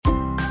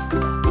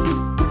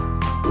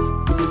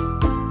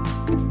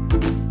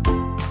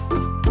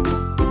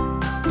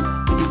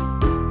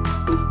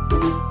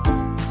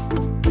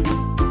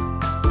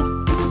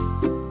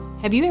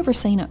Have you ever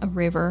seen a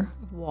river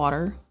of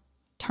water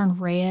turn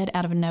red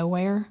out of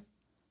nowhere?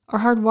 Or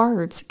heard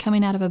words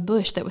coming out of a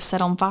bush that was set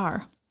on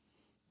fire?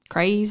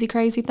 Crazy,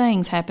 crazy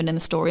things happened in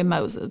the story of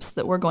Moses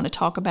that we're going to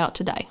talk about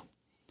today.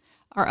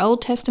 Our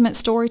Old Testament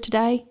story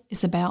today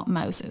is about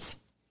Moses.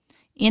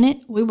 In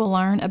it, we will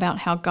learn about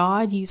how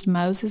God used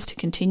Moses to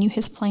continue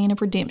his plan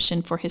of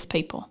redemption for his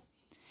people.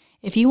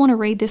 If you want to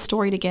read this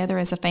story together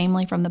as a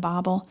family from the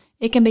Bible,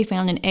 it can be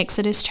found in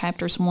Exodus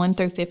chapters 1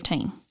 through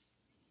 15.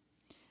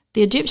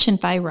 The Egyptian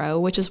Pharaoh,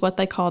 which is what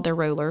they called their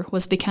ruler,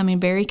 was becoming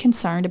very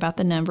concerned about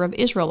the number of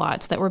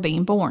Israelites that were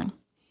being born.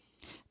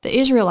 The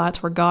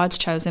Israelites were God's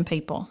chosen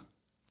people.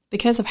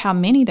 Because of how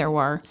many there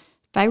were,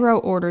 Pharaoh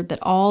ordered that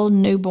all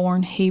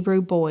newborn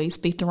Hebrew boys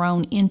be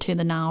thrown into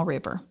the Nile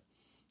River.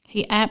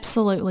 He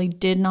absolutely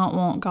did not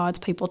want God's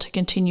people to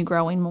continue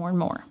growing more and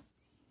more.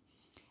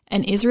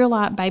 An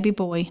Israelite baby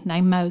boy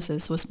named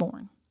Moses was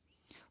born.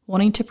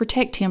 Wanting to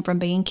protect him from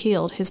being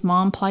killed, his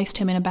mom placed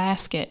him in a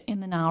basket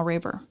in the Nile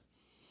River.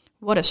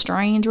 What a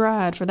strange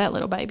ride for that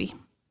little baby.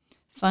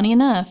 Funny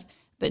enough,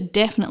 but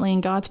definitely in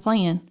God's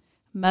plan,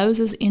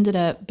 Moses ended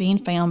up being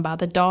found by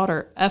the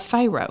daughter of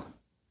Pharaoh,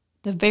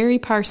 the very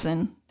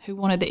person who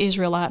wanted the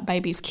Israelite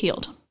babies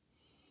killed.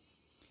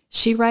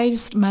 She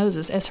raised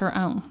Moses as her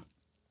own.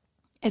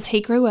 As he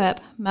grew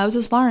up,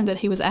 Moses learned that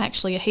he was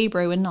actually a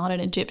Hebrew and not an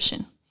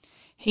Egyptian.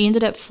 He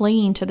ended up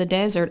fleeing to the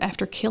desert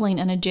after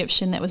killing an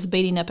Egyptian that was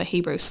beating up a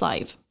Hebrew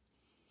slave.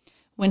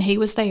 When he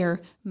was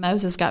there,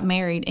 Moses got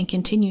married and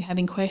continued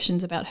having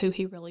questions about who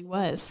he really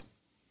was.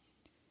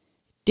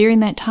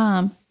 During that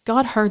time,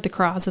 God heard the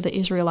cries of the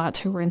Israelites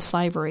who were in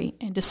slavery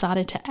and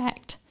decided to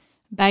act,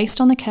 based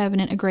on the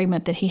covenant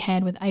agreement that he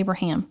had with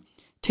Abraham,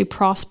 to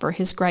prosper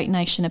his great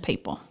nation of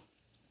people.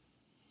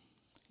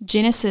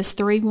 Genesis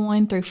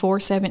 3:1 through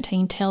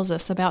 4:17 tells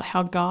us about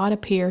how God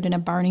appeared in a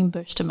burning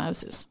bush to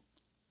Moses.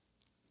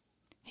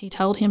 He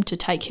told him to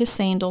take his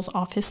sandals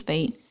off his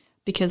feet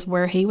because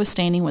where he was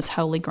standing was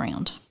holy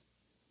ground.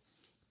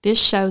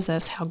 This shows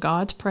us how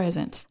God's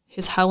presence,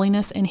 his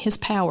holiness, and his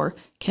power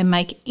can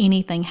make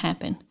anything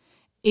happen,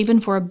 even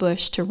for a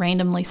bush to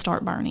randomly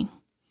start burning.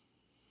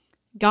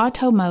 God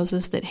told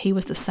Moses that he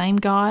was the same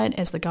God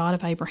as the God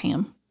of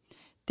Abraham.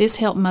 This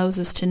helped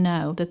Moses to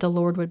know that the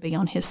Lord would be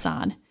on his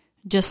side,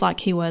 just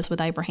like he was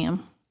with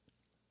Abraham.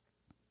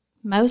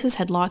 Moses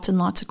had lots and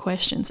lots of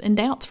questions and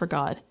doubts for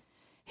God.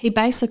 He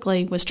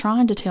basically was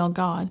trying to tell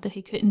God that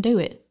he couldn't do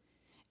it.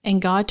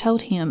 And God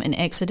told him in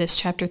Exodus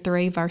chapter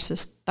 3,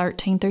 verses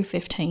 13 through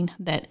 15,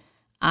 that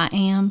I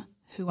am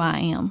who I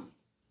am.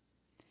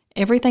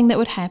 Everything that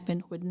would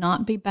happen would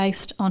not be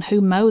based on who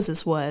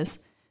Moses was,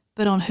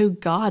 but on who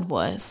God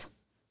was,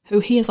 who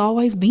he has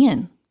always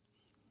been.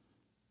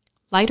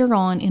 Later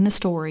on in the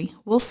story,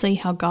 we'll see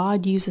how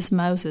God uses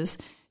Moses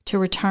to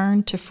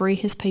return to free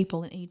his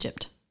people in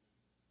Egypt.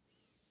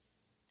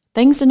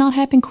 Things did not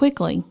happen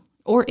quickly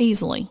or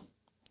easily.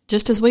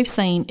 Just as we've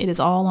seen, it is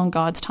all on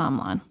God's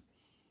timeline.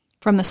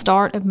 From the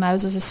start of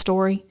Moses'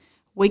 story,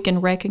 we can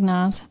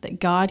recognize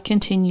that God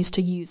continues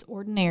to use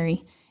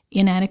ordinary,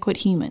 inadequate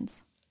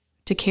humans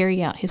to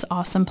carry out his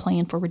awesome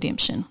plan for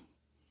redemption.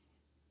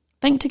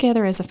 Think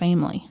together as a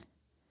family.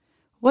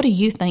 What do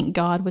you think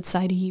God would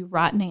say to you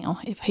right now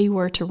if he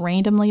were to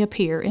randomly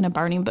appear in a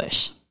burning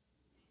bush?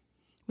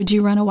 Would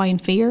you run away in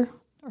fear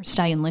or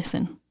stay and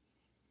listen?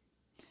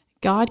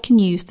 God can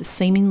use the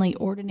seemingly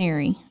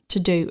ordinary to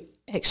do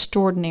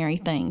extraordinary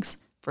things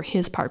for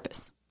his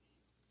purpose.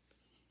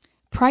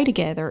 Pray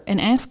together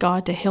and ask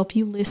God to help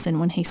you listen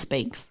when he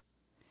speaks.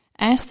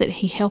 Ask that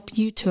he help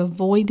you to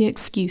avoid the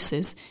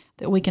excuses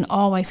that we can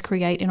always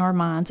create in our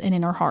minds and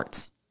in our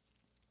hearts.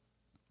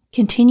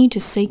 Continue to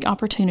seek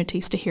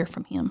opportunities to hear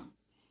from him.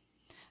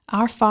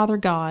 Our Father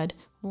God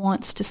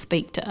wants to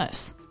speak to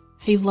us.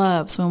 He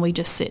loves when we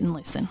just sit and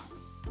listen.